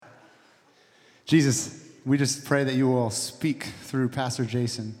Jesus, we just pray that you will speak through Pastor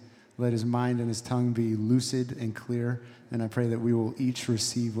Jason. Let his mind and his tongue be lucid and clear. And I pray that we will each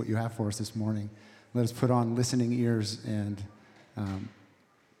receive what you have for us this morning. Let us put on listening ears and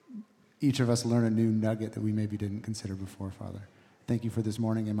each of us learn a new nugget that we maybe didn't consider before, Father. Thank you for this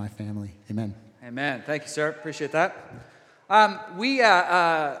morning and my family. Amen. Amen. Thank you, sir. Appreciate that. We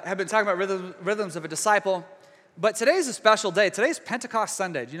have been talking about rhythms of a disciple, but today's a special day. Today's Pentecost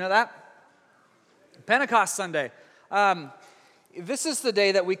Sunday. Do you know that? Pentecost Sunday. This is the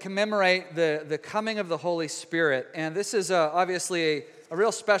day that we commemorate the coming of the Holy Spirit, and this is obviously a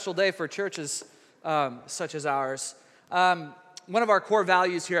real special day for churches such as ours. One of our core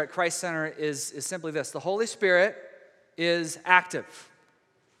values here at Christ Center is simply this: the Holy Spirit is active.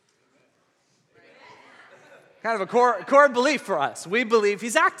 Kind of a core belief for us. We believe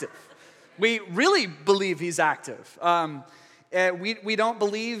he's active. We really believe he's active. We don't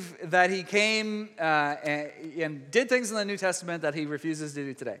believe that he came and did things in the New Testament that he refuses to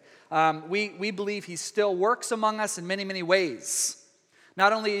do today. We believe he still works among us in many, many ways.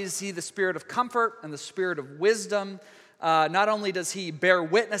 Not only is he the spirit of comfort and the spirit of wisdom, not only does he bear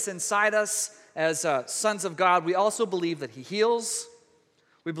witness inside us as sons of God, we also believe that he heals.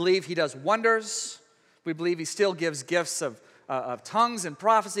 We believe he does wonders. We believe he still gives gifts of tongues and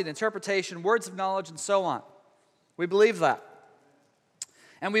prophecy and interpretation, words of knowledge, and so on. We believe that.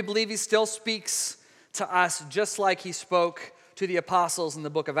 And we believe he still speaks to us just like he spoke to the apostles in the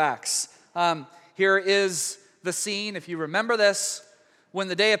book of Acts. Here is the scene, if you remember this, when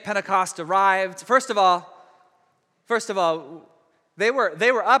the day of Pentecost arrived. First of all, they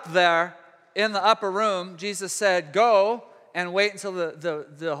were up there in the upper room. Jesus said, "Go and wait until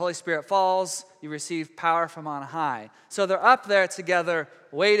the Holy Spirit falls. You receive power from on high." So they're up there together,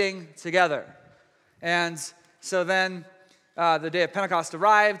 waiting together. And so then the day of Pentecost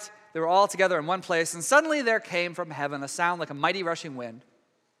arrived. They were all together in one place. And suddenly there came from heaven a sound like a mighty rushing wind.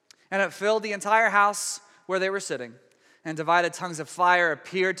 And it filled the entire house where they were sitting. And divided tongues of fire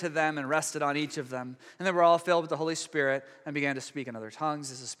appeared to them and rested on each of them. And they were all filled with the Holy Spirit and began to speak in other tongues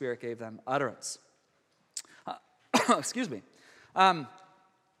as the Spirit gave them utterance. Excuse me.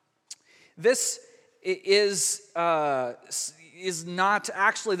 This is not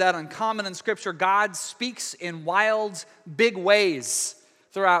actually that uncommon in Scripture. God speaks in wild, big ways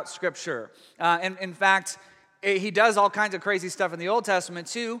throughout Scripture. And in fact, he does all kinds of crazy stuff in the Old Testament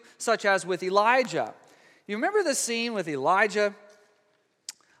too, such as with Elijah. You remember the scene with Elijah?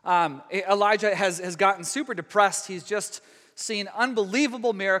 Elijah has gotten super depressed. He's just seen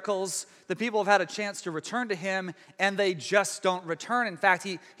unbelievable miracles. The people have had a chance to return to him, and they just don't return. In fact,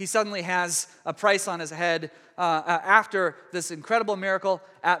 he suddenly has a price on his head after this incredible miracle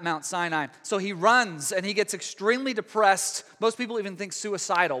at Mount Sinai. So he runs, and he gets extremely depressed. Most people even think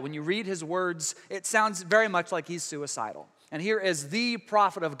suicidal. When you read his words, it sounds very much like he's suicidal. And here is the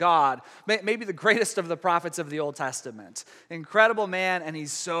prophet of God, maybe the greatest of the prophets of the Old Testament. Incredible man, and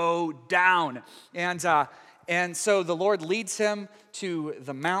he's so down. And so the Lord leads him to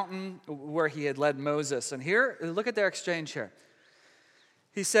the mountain where he had led Moses. And here, look at their exchange here.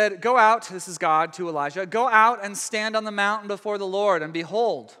 He said, "Go out," this is God to Elijah, "go out and stand on the mountain before the Lord. And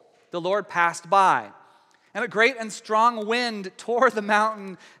behold, the Lord passed by. And a great and strong wind tore the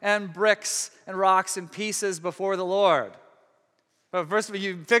mountain and bricks and rocks in pieces before the Lord." But first of all,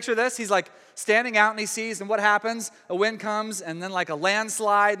 you picture this. He's like standing out and he sees, and what happens? A wind comes and then like a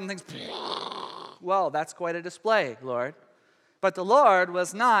landslide and things. Well, that's quite a display, Lord. But the Lord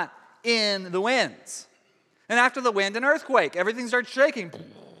was not in the winds. And after the wind, an earthquake. Everything starts shaking.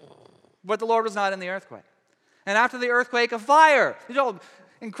 But the Lord was not in the earthquake. And after the earthquake, a fire. These are all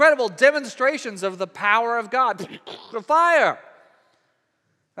incredible demonstrations of the power of God. The fire.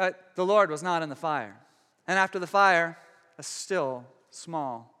 But the Lord was not in the fire. And after the fire, a still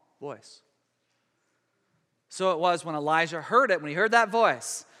small voice. So it was when Elijah heard it, when he heard that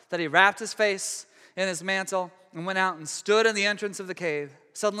voice, that he wrapped his face in his mantle and went out and stood in the entrance of the cave.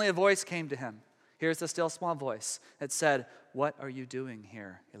 Suddenly a voice came to him. Here's the still small voice. It said, "What are you doing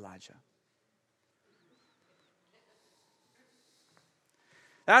here, Elijah?"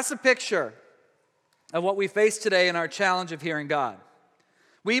 That's a picture of what we face today in our challenge of hearing God.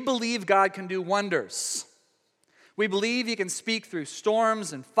 We believe God can do wonders. We believe he can speak through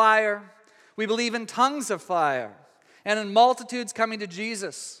storms and fire. We believe in tongues of fire and in multitudes coming to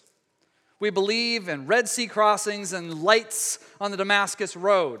Jesus. We believe in Red Sea crossings and lights on the Damascus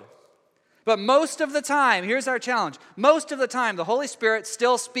Road. But most of the time, here's our challenge, most of the time the Holy Spirit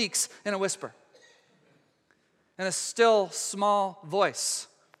still speaks in a whisper, in a still small voice.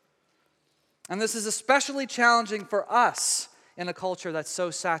 And this is especially challenging for us in a culture that's so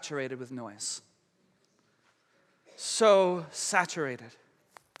saturated with noise. so saturated.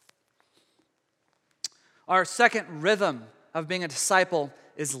 Our second rhythm of being a disciple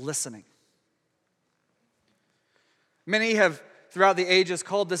is listening. Many have, throughout the ages,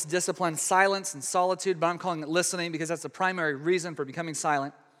 called this discipline silence and solitude, but I'm calling it listening because that's the primary reason for becoming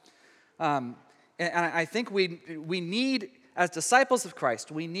silent. And I think we need, as disciples of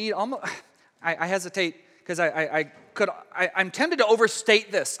Christ, we need almost, I hesitate because I'm tempted to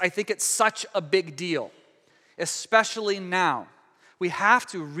overstate this. I think it's such a big deal, especially now. We have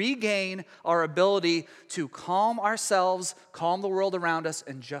to regain our ability to calm ourselves, calm the world around us,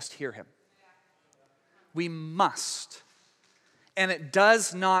 and just hear Him. We must. And it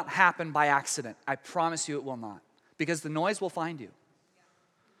does not happen by accident. I promise you it will not. Because the noise will find you.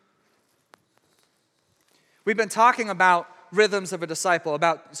 We've been talking about rhythms of a disciple,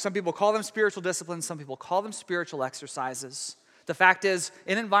 about some people call them spiritual disciplines, some people call them spiritual exercises. The fact is,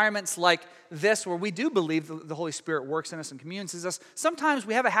 in environments like this, where we do believe the Holy Spirit works in us and communes with us, sometimes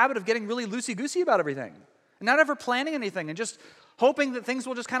we have a habit of getting really loosey-goosey about everything, and not ever planning anything, and just hoping that things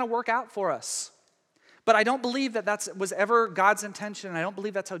will just kind of work out for us. But I don't believe that was ever God's intention, and I don't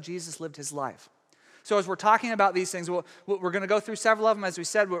believe that's how Jesus lived His life. So as we're talking about these things, we're going to go through several of them. As we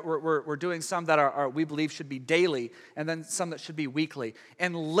said, we're doing some that we believe should be daily, and then some that should be weekly.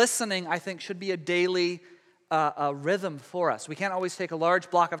 And listening, I think, should be a daily a rhythm for us. We can't always take a large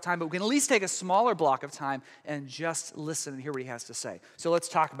block of time, but we can at least take a smaller block of time and just listen and hear what He has to say. So let's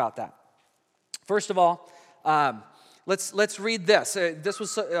talk about that. First of all, let's read this. This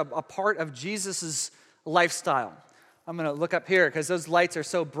was a part of Jesus' lifestyle. I'm going to look up here because those lights are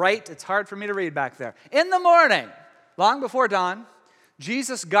so bright, it's hard for me to read back there. In the morning, long before dawn,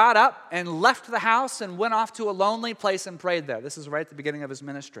 Jesus got up and left the house and went off to a lonely place and prayed there. This is right at the beginning of His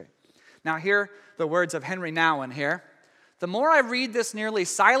ministry. Now hear the words of Henry Nouwen here. The more I read this nearly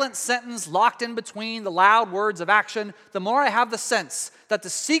silent sentence locked in between the loud words of action, the more I have the sense that the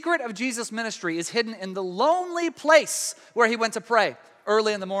secret of Jesus' ministry is hidden in the lonely place where He went to pray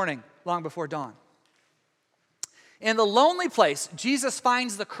early in the morning, long before dawn. In the lonely place, Jesus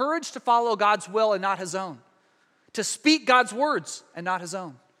finds the courage to follow God's will and not His own, to speak God's words and not His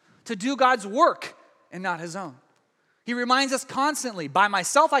own, to do God's work and not His own. He reminds us constantly, by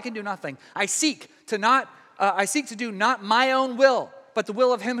myself I can do nothing. I seek to do not my own will, but the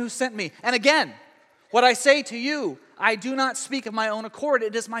will of Him who sent me. And again, what I say to you, I do not speak of my own accord.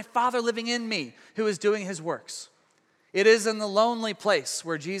 It is my Father living in me who is doing His works. It is in the lonely place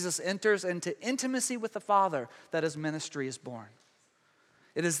where Jesus enters into intimacy with the Father that His ministry is born.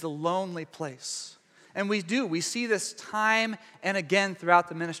 It is the lonely place. And we see this time and again throughout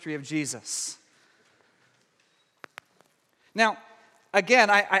the ministry of Jesus. Now, again,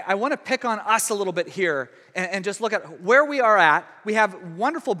 I want to pick on us a little bit here and just look at where we are at. We have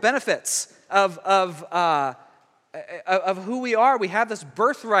wonderful benefits of who we are. We have this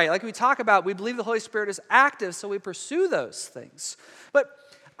birthright. Like we talk about, we believe the Holy Spirit is active, so we pursue those things. But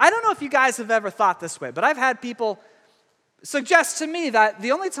I don't know if you guys have ever thought this way, but I've had people suggest to me that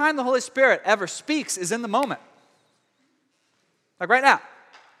the only time the Holy Spirit ever speaks is in the moment. Like right now.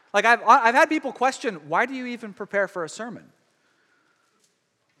 Like I've had people question, why do you even prepare for a sermon?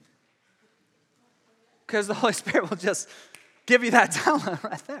 Because the Holy Spirit will just give you that download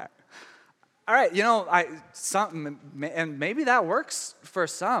right there. All right, and maybe that works for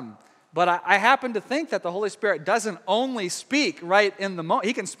some, but I happen to think that the Holy Spirit doesn't only speak right in the moment.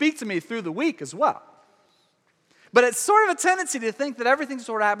 He can speak to me through the week as well. But it's sort of a tendency to think that everything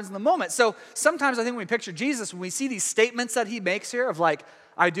sort of happens in the moment. So sometimes I think when we picture Jesus, when we see these statements that He makes here of like,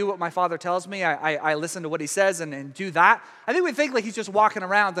 I do what my Father tells me, I listen to what He says and do that, I think we think like He's just walking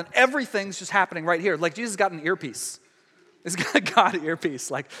around and everything's just happening right here. Like Jesus got an earpiece. He's got an earpiece.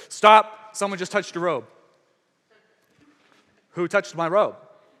 Like, stop, someone just touched your robe. Who touched my robe?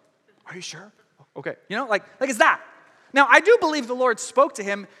 Are you sure? Okay. Like it's that. Now, I do believe the Lord spoke to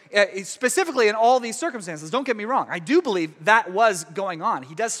him specifically in all these circumstances. Don't get me wrong. I do believe that was going on.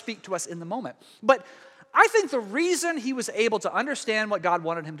 He does speak to us in the moment. But I think the reason he was able to understand what God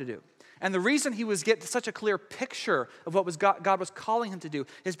wanted him to do, and the reason he was getting such a clear picture of what God was calling him to do,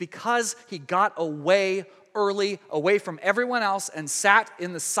 is because he got away early, away from everyone else, and sat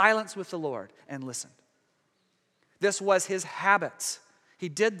in the silence with the Lord and listened. This was his habit. He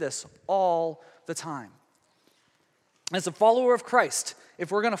did this all the time. As a follower of Christ,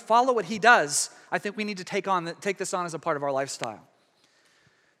 if we're going to follow what he does, I think we need to take this on as a part of our lifestyle.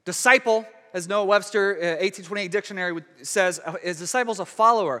 Disciple, as Noah Webster 1828 dictionary says, is disciple is a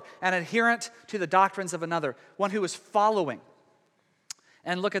follower, an adherent to the doctrines of another, one who is following.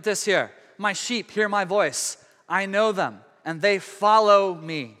 And look at this here. My sheep hear my voice. I know them, and they follow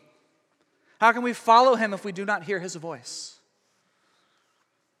me. How can we follow him if we do not hear his voice?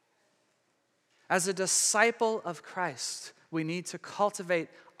 As a disciple of Christ, we need to cultivate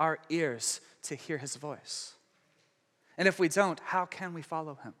our ears to hear his voice. And if we don't, how can we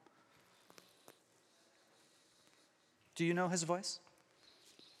follow him? Do you know his voice?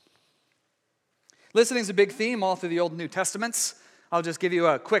 Listening is a big theme all through the Old and New Testaments. I'll just give you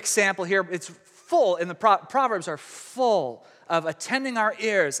a quick sample here. It's full, and the Proverbs are full of attending our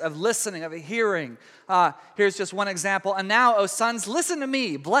ears, of listening, of hearing. Here's just one example. And now, O sons, listen to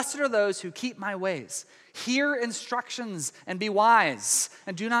me. Blessed are those who keep my ways. Hear instructions and be wise,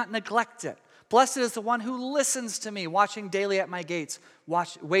 and do not neglect it. Blessed is the one who listens to me, watching daily at my gates,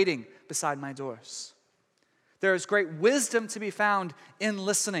 waiting beside my doors. There is great wisdom to be found in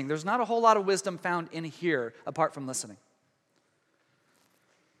listening. There's not a whole lot of wisdom found in here apart from listening.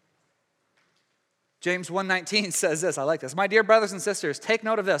 James 1:19 says this, I like this. My dear brothers and sisters, take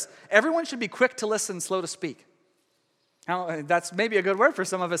note of this. Everyone should be quick to listen, slow to speak. Now, that's maybe a good word for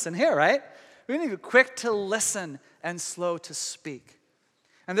some of us in here, right? We need to be quick to listen and slow to speak.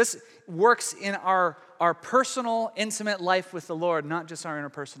 And this works in our personal, intimate life with the Lord, not just our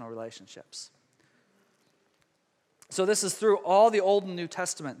interpersonal relationships. So this is through all the Old and New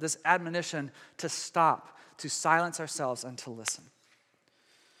Testament, this admonition to stop, to silence ourselves, and to listen.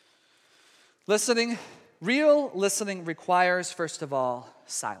 Real listening requires, first of all,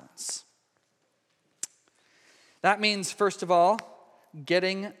 silence. That means, first of all,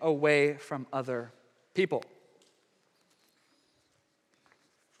 getting away from other people.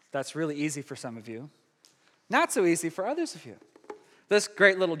 That's really easy for some of you. Not so easy for others of you. This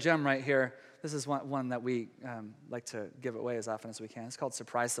great little gem right here, this is one that we like to give away as often as we can. It's called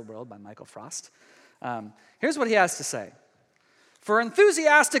Surprise the World by Michael Frost. Here's what he has to say. For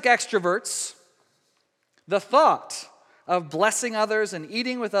enthusiastic extroverts, the thought of blessing others and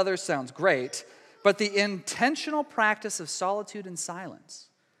eating with others sounds great, but the intentional practice of solitude and silence,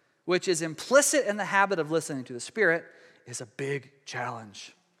 which is implicit in the habit of listening to the Spirit, is a big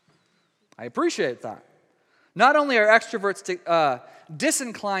challenge. I appreciate that. Not only are extroverts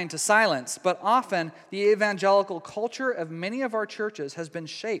disinclined to silence, but often the evangelical culture of many of our churches has been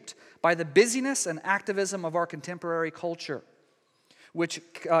shaped by the busyness and activism of our contemporary culture, which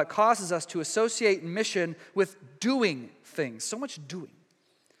causes us to associate mission with doing things, so much doing.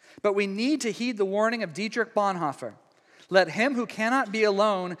 But we need to heed the warning of Dietrich Bonhoeffer. Let him who cannot be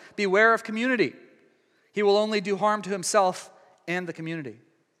alone beware of community. He will only do harm to himself and the community.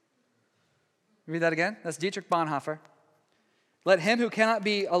 Read that again. That's Dietrich Bonhoeffer. Let him who cannot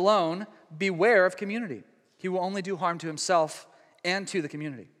be alone beware of community. He will only do harm to himself and to the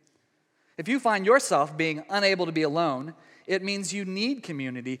community. If you find yourself being unable to be alone, it means you need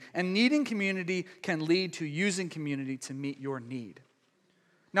community, and needing community can lead to using community to meet your need.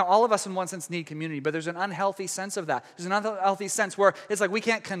 Now, all of us in one sense need community, but there's an unhealthy sense of that. There's an unhealthy sense where it's like we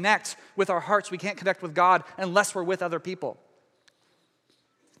can't connect with our hearts, we can't connect with God unless we're with other people.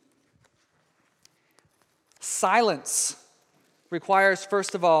 Silence requires,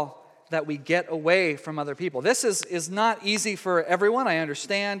 first of all, that we get away from other people. This is not easy for everyone, I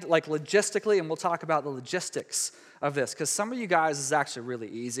understand, like logistically, and we'll talk about the logistics of this, because some of you guys is actually really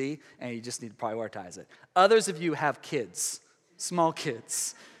easy, and you just need to prioritize it. Others of you have kids, small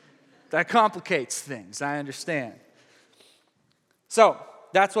kids. That complicates things, I understand. So,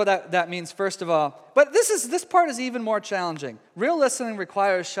 that's what that means, first of all. But this part is even more challenging. Real listening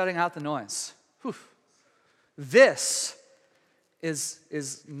requires shutting out the noise. Whew. This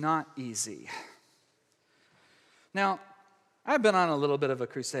is not easy. Now, I've been on a little bit of a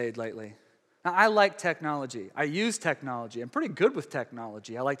crusade lately. Now, I like technology. I use technology. I'm pretty good with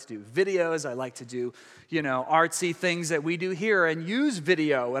technology. I like to do videos. I like to do, artsy things that we do here and use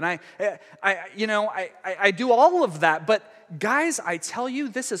video. And I do all of that. But guys, I tell you,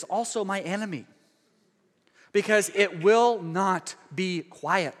 this is also my enemy because it will not be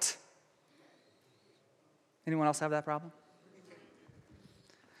quiet. Anyone else have that problem?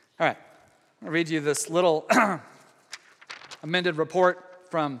 All right, I'm going to read you this little amended report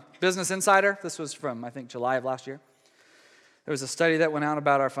from Business Insider. This was from, I think, July of last year. There was a study that went out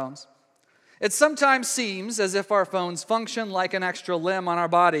about our phones. It sometimes seems as if our phones function like an extra limb on our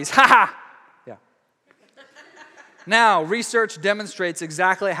bodies. Ha ha! Yeah. Now, research demonstrates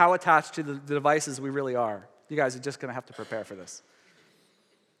exactly how attached to the devices we really are. You guys are just going to have to prepare for this.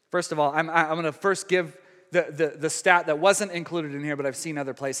 First of all, I'm going to first give the stat that wasn't included in here, but I've seen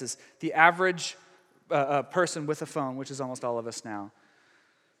other places. The average person with a phone, which is almost all of us now,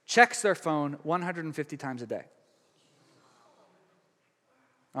 checks their phone 150 times a day.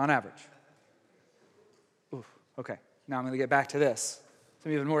 On average. Ooh, okay. Now I'm going to get back to this.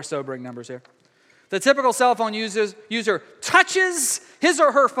 Some even more sobering numbers here. The typical cell phone user touches his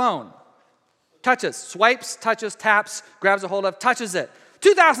or her phone. Touches, swipes, touches, taps, grabs a hold of, touches it.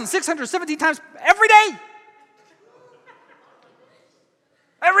 2,617 times every day.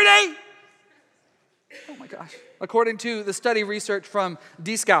 Every day. Oh my gosh. According to the study research from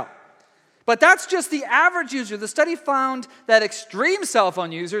D-Scout. But that's just the average user. The study found that extreme cell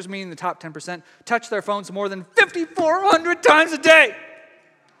phone users, meaning the top 10%, touch their phones more than 5,400 times a day.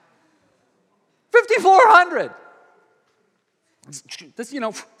 5,400. This,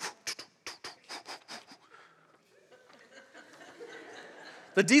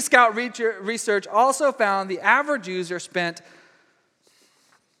 The D-Scout research also found the average user spent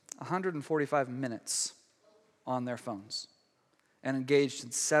 145 minutes on their phones and engaged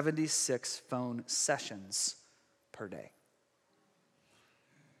in 76 phone sessions per day.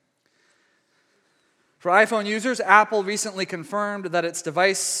 For iPhone users, Apple recently confirmed that its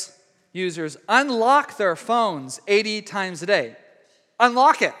device users unlock their phones 80 times a day.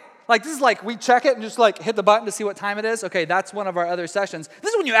 Unlock it. Like, this is like we check it and just like hit the button to see what time it is. Okay, that's one of our other sessions.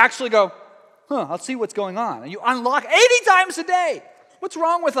 This is when you actually go, I'll see what's going on. And you unlock 80 times a day. What's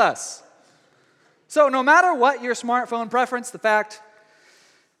wrong with us? So no matter what your smartphone preference, the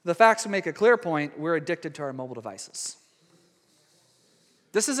facts make a clear point. We're addicted to our mobile devices.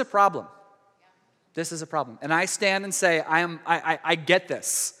 This is a problem. This is a problem. And I stand and say, I get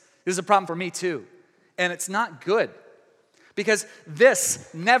this. This is a problem for me too. And it's not good. Because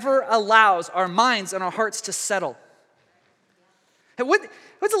this never allows our minds and our hearts to settle. When's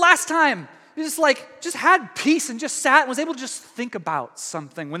the last time you just had peace and just sat and was able to just think about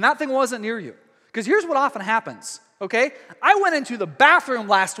something when that thing wasn't near you? Because here's what often happens, okay? I went into the bathroom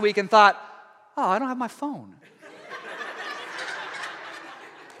last week and thought, I don't have my phone.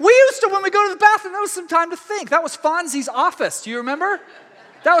 We used to, when we go to the bathroom, there was some time to think. That was Fonzie's office. Do you remember?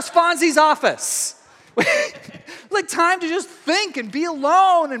 That was Fonzie's office. Like time to just think and be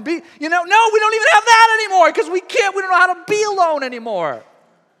alone and be, no, we don't even have that anymore because we don't know how to be alone anymore.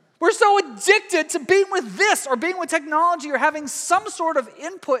 We're so addicted to being with this or being with technology or having some sort of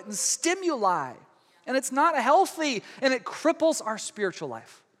input and stimuli. And it's not healthy and it cripples our spiritual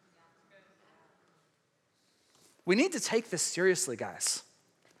life. We need to take this seriously, guys.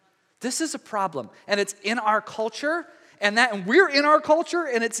 This is a problem and it's in our culture and we're in our culture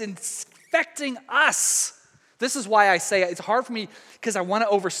and it's infecting us. This is why I say it's hard for me because I want to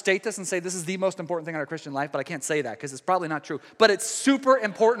overstate this and say this is the most important thing in our Christian life, but I can't say that because it's probably not true. But it's super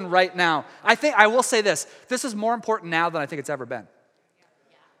important right now. I will say this. This is more important now than I think it's ever been.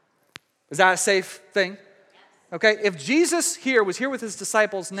 Is that a safe thing? Okay, if Jesus was here with his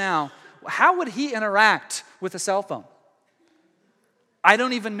disciples now, how would he interact with a cell phone? I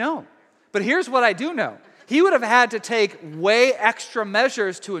don't even know. But here's what I do know. He would have had to take way extra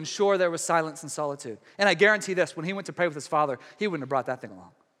measures to ensure there was silence and solitude. And I guarantee this, when he went to pray with his Father, he wouldn't have brought that thing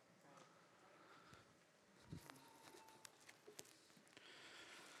along.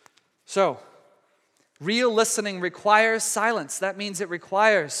 So, real listening requires silence. That means it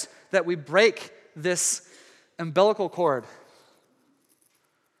requires that we break this umbilical cord,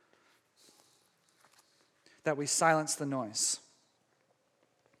 that we silence the noise.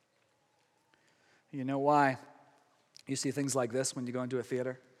 You know why you see things like this when you go into a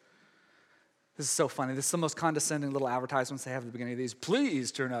theater? This is so funny. This is the most condescending little advertisements they have at the beginning of these.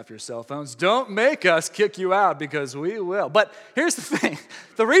 Please turn off your cell phones. Don't make us kick you out because we will. But here's the thing.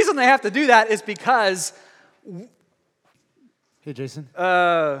 The reason they have to do that is because... Hey, Jason.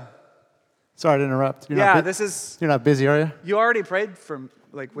 Sorry to interrupt. You're not busy, are you? You already prayed for...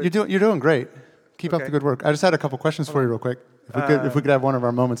 You're doing great. Keep up the good work. I just had a couple questions for you real quick. If we could have one of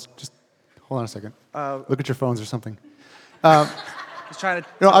our moments, just... Hold on a second. Look at your phones or something. I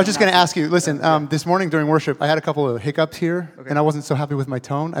was just going to ask you, listen, this morning during worship, I had a couple of hiccups here, and I wasn't so happy with my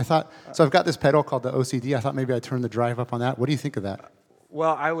tone. I thought, so I've got this pedal called the OCD. I thought maybe I'd turn the drive up on that. What do you think of that?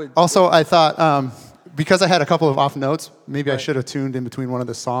 Well, I would... Also, I thought, because I had a couple of off notes, maybe I should have tuned in between one of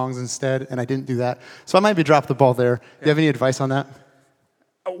the songs instead, and I didn't do that. So I might be dropped the ball there. Do you have any advice on that?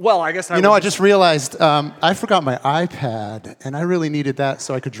 Well, I guess I just realized I forgot my iPad, and I really needed that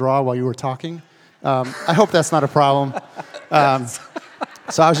so I could draw while you were talking. I hope that's not a problem.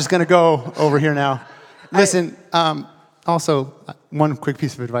 So I was just going to go over here now. Listen, also, one quick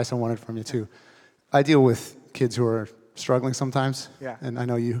piece of advice I wanted from you, too. I deal with kids who are struggling sometimes, and I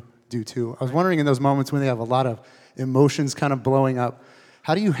know you do, too. I was wondering in those moments when they have a lot of emotions kind of blowing up,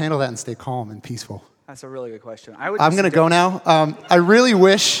 how do you handle that and stay calm and peaceful? That's a really good question. I'm going to go now. I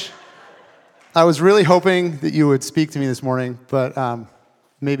was really hoping that you would speak to me this morning, but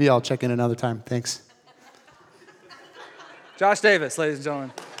maybe I'll check in another time. Thanks. Josh Davis, ladies and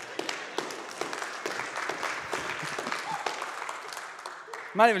gentlemen.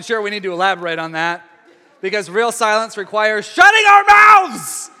 I'm not even sure we need to elaborate on that, because real silence requires shutting our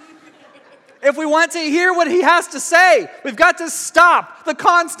mouths. If we want to hear what he has to say, we've got to stop the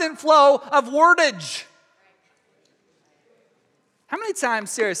constant flow of wordage. How many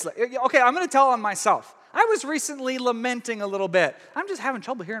times, seriously? Okay, I'm going to tell on myself. I was recently lamenting a little bit. I'm just having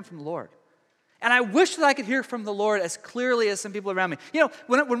trouble hearing from the Lord. And I wish that I could hear from the Lord as clearly as some people around me. You know,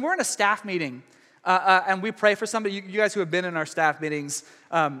 when we're in a staff meeting and we pray for somebody, you guys who have been in our staff meetings,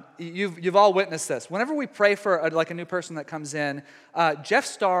 you've all witnessed this. Whenever we pray for a new person that comes in, Jeff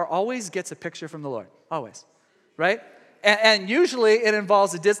Starr always gets a picture from the Lord. Always. Right? And usually it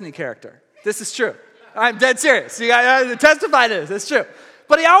involves a Disney character. This is true. I'm dead serious. You got to testify to this. It's true.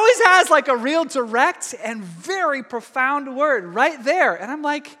 But he always has like a real direct and very profound word right there. And I'm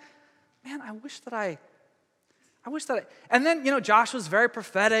like, man, I wish that I, and then, you know, Josh was very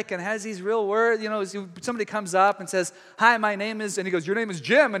prophetic and has these real words, you know, somebody comes up and says, hi, my name is, and he goes, your name is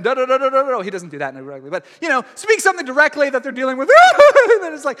Jim, and da-da-da-da-da-da. He doesn't do that directly, but, you know, speak something directly that they're dealing with. And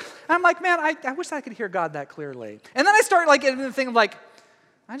then it's like, I'm like, man, I wish I could hear God that clearly. And then I start like getting the thing of like,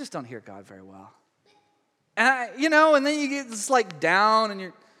 I just don't hear God very well. And and then you get just like down, and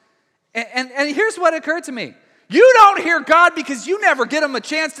you're, and here's what occurred to me. You don't hear God because you never get him a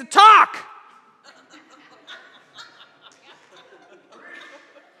chance to talk.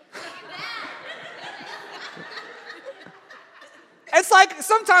 It's like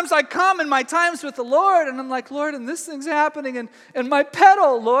sometimes I come in my times with the Lord, and I'm like, Lord, and this thing's happening, and my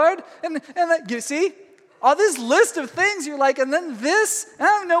pedal, Lord, and you see, all this list of things, you're like, and then this, I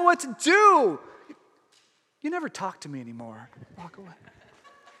don't know what to do. You never talk to me anymore. Walk away.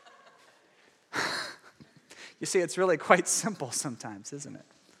 You see, it's really quite simple sometimes, isn't it?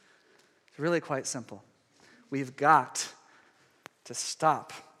 It's really quite simple. We've got to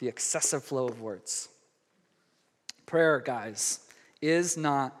stop the excessive flow of words. Prayer, guys, is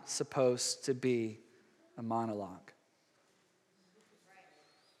not supposed to be a monologue.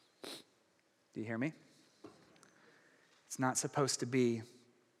 Do you hear me? It's not supposed to be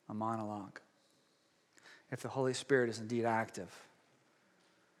a monologue. If the Holy Spirit is indeed active,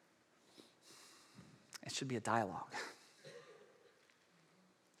 it should be a dialogue.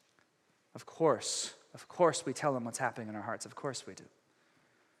 Of course we tell him what's happening in our hearts. Of course we do.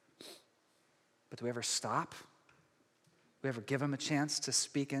 But do we ever stop? Do we ever give him a chance to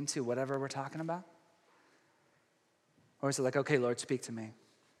speak into whatever we're talking about? Or is it like, okay, Lord, speak to me? I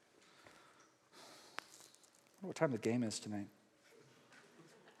wonder what time the game is tonight.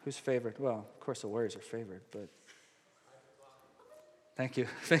 Who's favored? Well, of course the Warriors are favored, but thank you.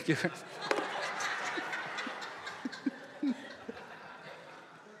 Thank you.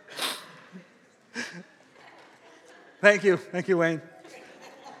 Thank you. Thank you, Wayne.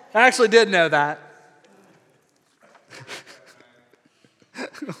 I actually did know that.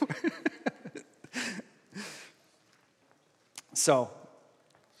 So,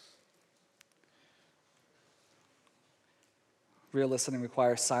 real listening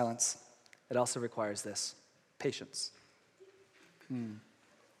requires silence. It also requires this, patience.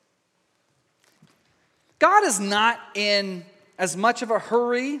 God is not in as much of a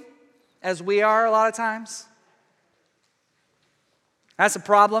hurry as we are a lot of times. That's a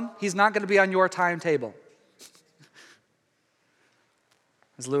problem. He's not going to be on your timetable.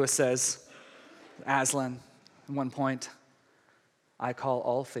 As Lewis says, Aslan, at one point, I call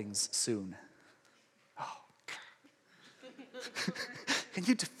all things soon. Oh, can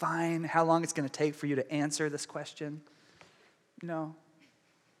you define how long it's going to take for you to answer this question? No.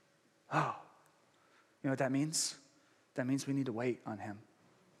 Oh, you know what that means? That means we need to wait on him.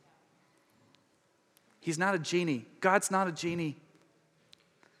 He's not a genie. God's not a genie.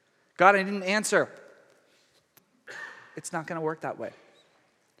 God, I didn't answer. It's not going to work that way.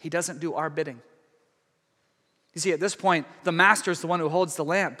 He doesn't do our bidding. You see, at this point, the master is the one who holds the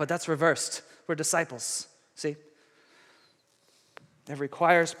lamp, but that's reversed. We're disciples. See? It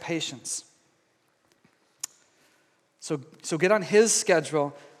requires patience. So get on his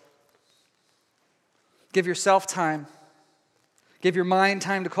schedule. Give yourself time. Give your mind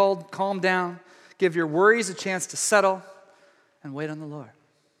time to calm down. Give your worries a chance to settle, and wait on the Lord.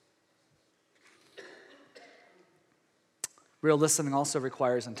 Real listening also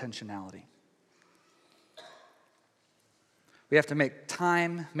requires intentionality. We have to make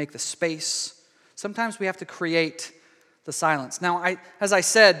time, make the space. Sometimes we have to create the silence. Now, as I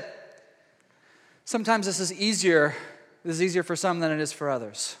said, sometimes this is easier for some than it is for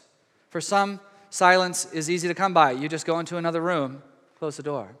others. For some, silence is easy to come by. You just go into another room, close the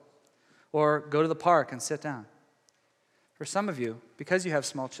door, or go to the park and sit down. For some of you, because you have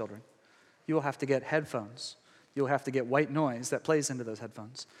small children, you will have to get headphones. You'll have to get white noise that plays into those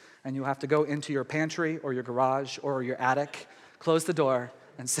headphones. And you'll have to go into your pantry or your garage or your attic, close the door,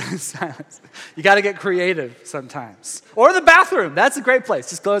 and sit in silence. You got to get creative sometimes. Or the bathroom. That's a great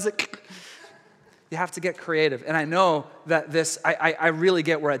place. Just close it. You have to get creative. And I know that I really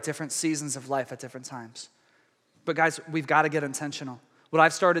get we're at different seasons of life at different times. But guys, we've got to get intentional. What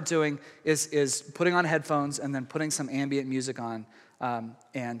I've started doing is putting on headphones and then putting some ambient music on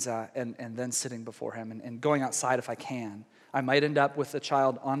and then sitting before him and going outside if I can. I might end up with a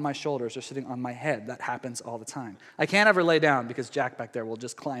child on my shoulders or sitting on my head. That happens all the time. I can't ever lay down because Jack back there will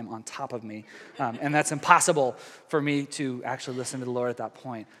just climb on top of me. And that's impossible for me to actually listen to the Lord at that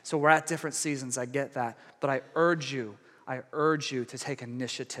point. So we're at different seasons. I get that. But I urge you to take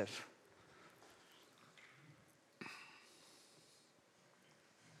initiative.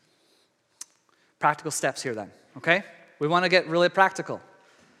 Practical steps here then, okay? We want to get really practical.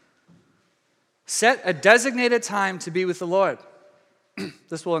 Set a designated time to be with the Lord.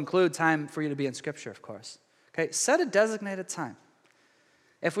 This will include time for you to be in Scripture, of course. Okay, set a designated time.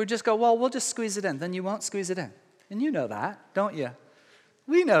 If we just go, well, we'll just squeeze it in, then you won't squeeze it in. And you know that, don't you?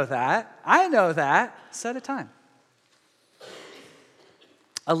 We know that. I know that. Set a time.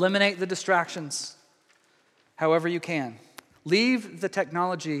 Eliminate the distractions however you can. Leave the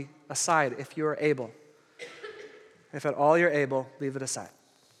technology aside if you're able. If at all you're able, leave it aside.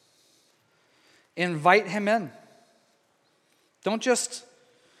 Invite him in. Don't just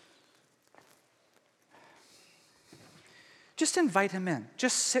invite him in.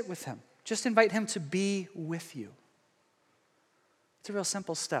 Just sit with him. Just invite him to be with you. It's a real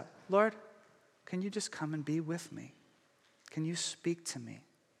simple step. Lord, can you just come and be with me? Can you speak to me?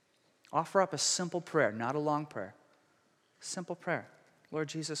 Offer up a simple prayer, not a long prayer. Simple prayer. Lord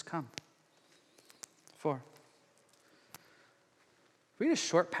Jesus, come. 4. Read a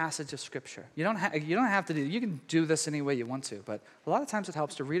short passage of Scripture. You don't have to do. You can do this any way you want to, but a lot of times it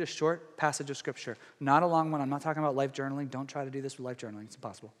helps to read a short passage of Scripture, not a long one. I'm not talking about life journaling. Don't try to do this with life journaling. It's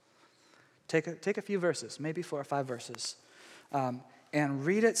impossible. Take a few verses, maybe 4 or 5 verses, and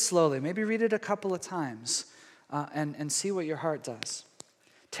read it slowly. Maybe read it a couple of times, and see what your heart does.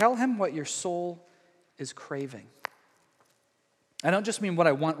 Tell him what your soul is craving. I don't just mean what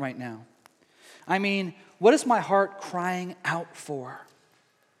I want right now. I mean, what is my heart crying out for?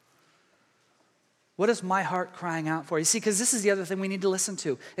 What is my heart crying out for? You see, because this is the other thing we need to listen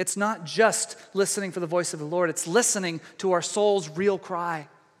to. It's not just listening for the voice of the Lord. It's listening to our soul's real cry.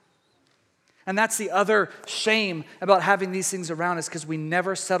 And that's the other shame about having these things around us, because we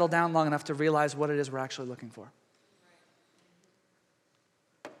never settle down long enough to realize what it is we're actually looking for.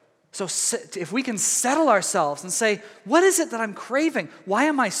 So if we can settle ourselves and say, what is it that I'm craving? Why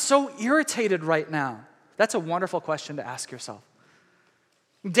am I so irritated right now? That's a wonderful question to ask yourself.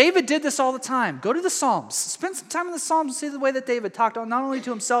 David did this all the time. Go to the Psalms. Spend some time in the Psalms and see the way that David talked not only to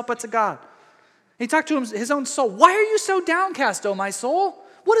himself but to God. He talked to his own soul. Why are you so downcast, O my soul?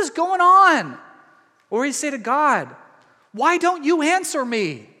 What is going on? Or he'd say to God, why don't you answer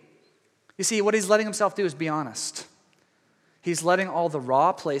me? You see, what he's letting himself do is be honest. He's letting all the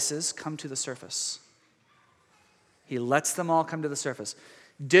raw places come to the surface. He lets them all come to the surface.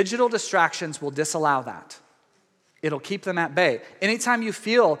 Digital distractions will disallow that. It'll keep them at bay. Anytime you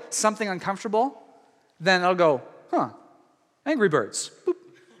feel something uncomfortable, then it'll go, Angry Birds. Boop.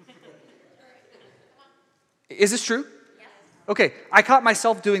 Is this true? Yes. Okay, I caught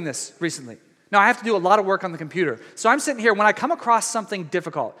myself doing this recently. Now, I have to do a lot of work on the computer. So I'm sitting here, when I come across something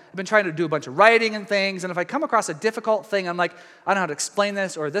difficult, I've been trying to do a bunch of writing and things, and if I come across a difficult thing, I'm like, I don't know how to explain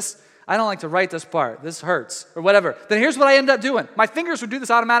this, or this, I don't like to write this part, this hurts, or whatever. Then here's what I end up doing. My fingers would do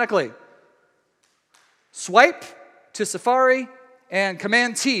this automatically. Swipe to Safari and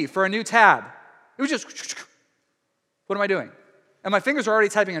Command-T for a new tab. It was just, what am I doing? And my fingers are already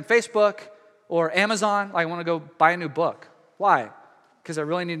typing in Facebook or Amazon. I want to go buy a new book. Why? Because I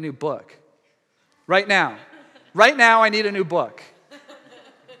really need a new book. Right now, I need a new book.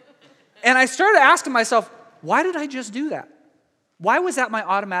 And I started asking myself, why did I just do that? Why was that my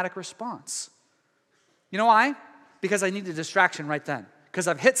automatic response? You know why? Because I need a distraction right then. Because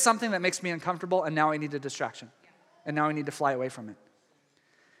I've hit something that makes me uncomfortable, and now I need a distraction. And now I need to fly away from it.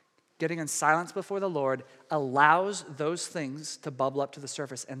 Getting in silence before the Lord allows those things to bubble up to the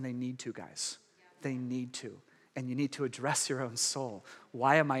surface, and they need to, guys. They need to. And you need to address your own soul.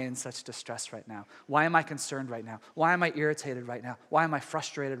 Why am I in such distress right now? Why am I concerned right now? Why am I irritated right now? Why am I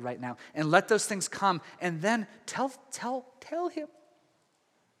frustrated right now? And let those things come, and then tell him.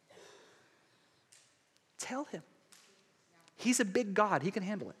 Tell him. He's a big God. He can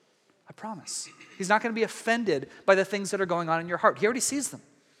handle it. I promise. He's not going to be offended by the things that are going on in your heart. He already sees them.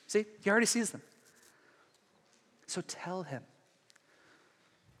 See? He already sees them. So tell him.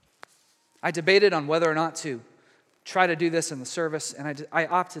 I debated on whether or not to try to do this in the service, and I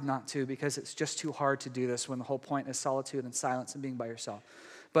opted not to because it's just too hard to do this when the whole point is solitude and silence and being by yourself.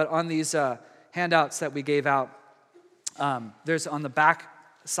 But on these handouts that we gave out, there's on the back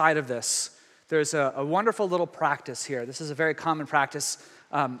side of this, there's a wonderful little practice here. This is a very common practice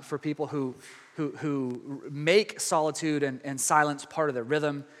for people who make solitude and silence part of their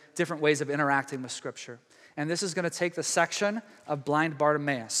rhythm, different ways of interacting with Scripture. And this is going to take the section of blind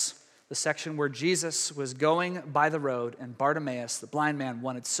Bartimaeus, the section where Jesus was going by the road, and Bartimaeus, the blind man,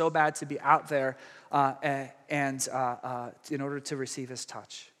 wanted so bad to be out there in order to receive his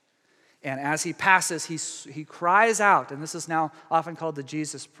touch. And as he passes, he cries out, and this is now often called the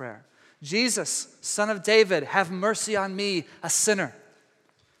Jesus prayer. Jesus, Son of David, have mercy on me, a sinner.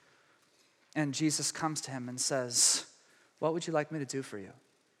 And Jesus comes to him and says, what would you like me to do for you?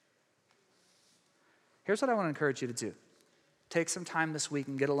 Here's what I want to encourage you to do. Take some time this week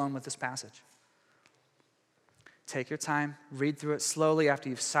and get alone with this passage. Take your time, read through it slowly after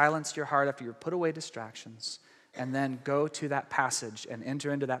you've silenced your heart, after you've put away distractions, and then go to that passage and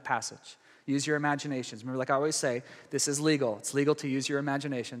enter into that passage. Use your imaginations. Remember, like I always say, this is legal. It's legal to use your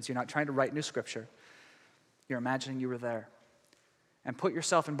imaginations. You're not trying to write new Scripture. You're imagining you were there. And put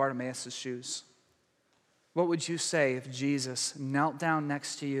yourself in Bartimaeus' shoes. What would you say if Jesus knelt down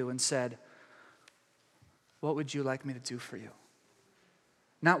next to you and said, what would you like me to do for you?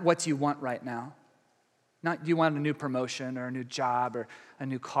 Not what do you want right now. Not do you want a new promotion or a new job or a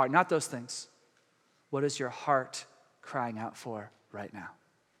new car. Not those things. What is your heart crying out for right now?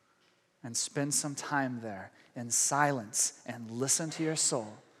 And spend some time there in silence and listen to your soul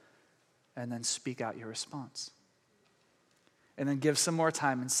and then speak out your response. And then give some more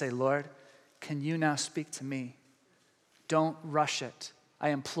time and say, Lord, can you now speak to me? Don't rush it. I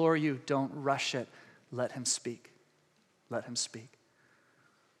implore you, don't rush it. Let him speak. Let him speak.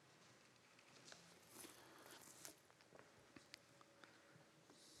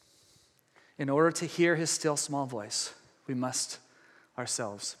 In order to hear his still small voice, we must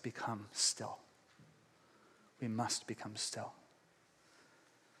ourselves become still. We must become still.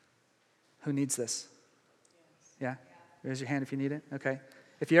 Who needs this? Yeah? Raise your hand if you need it. Okay.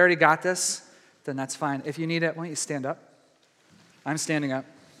 If you already got this, then that's fine. If you need it, why don't you stand up? I'm standing up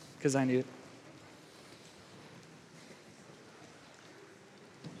because I need it.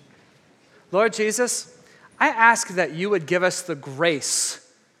 Lord Jesus, I ask that you would give us the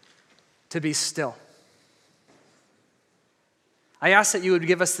grace to be still. I ask that you would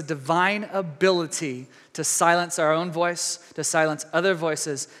give us the divine ability to silence our own voice, to silence other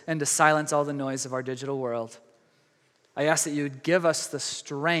voices, and to silence all the noise of our digital world. I ask that you would give us the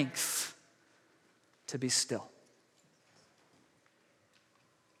strength to be still.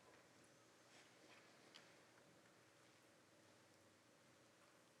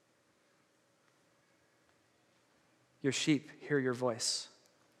 Your sheep hear your voice,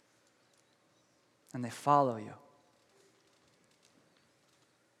 and they follow you.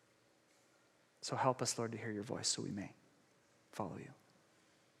 So help us, Lord, to hear your voice so we may follow you.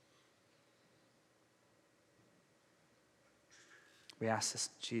 We ask this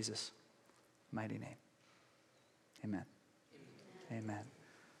in Jesus' mighty name. Amen. Amen.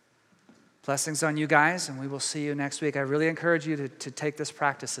 Blessings on you guys, and we will see you next week. I really encourage you to take this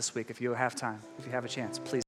practice this week if you have time, if you have a chance, please.